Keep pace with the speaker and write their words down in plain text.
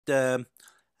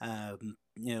I'll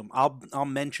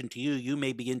mention to you. You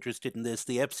may be interested in this.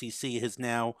 The FCC has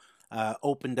now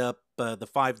opened up the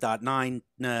 5.9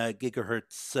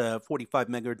 gigahertz, 45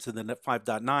 megahertz, and the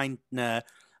 5.9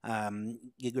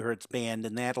 gigahertz band,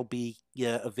 and that'll be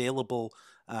available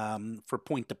for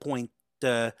point-to-point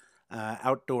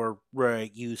outdoor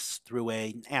use through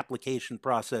an application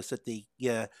process at the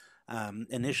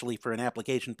initially for an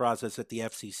application process at the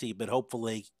FCC, but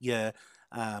hopefully,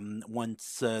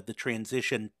 once the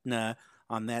transition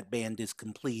on that band is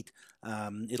complete,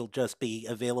 it'll just be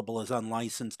available as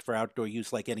unlicensed for outdoor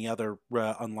use like any other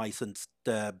unlicensed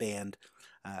band.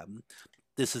 Um,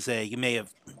 this is you may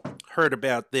have heard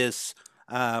about this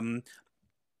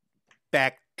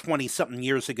back 20 something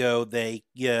years ago. They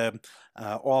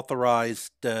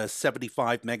authorized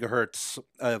 75 megahertz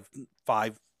of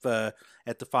 5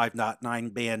 at the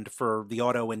 5.9 band for the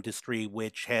auto industry,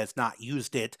 which has not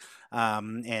used it,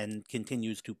 and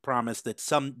continues to promise that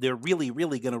they're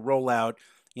really going to roll out,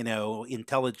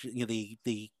 intelligent,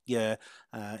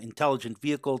 intelligent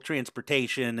vehicle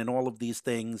transportation and all of these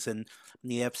things. And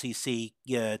the FCC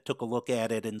took a look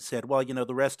at it and said, well,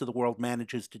 the rest of the world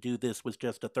manages to do this with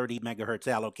just a 30 megahertz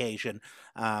allocation.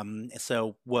 How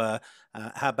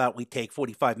about we take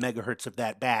 45 megahertz of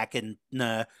that back, and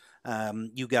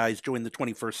you guys join the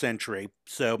 21st century?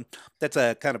 So that's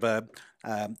a kind of a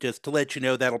just to let you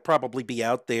know, that'll probably be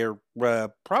out there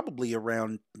probably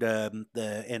around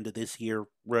the end of this year.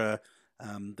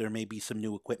 There may be some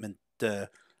new equipment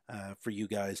for you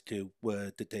guys to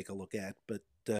take a look at, but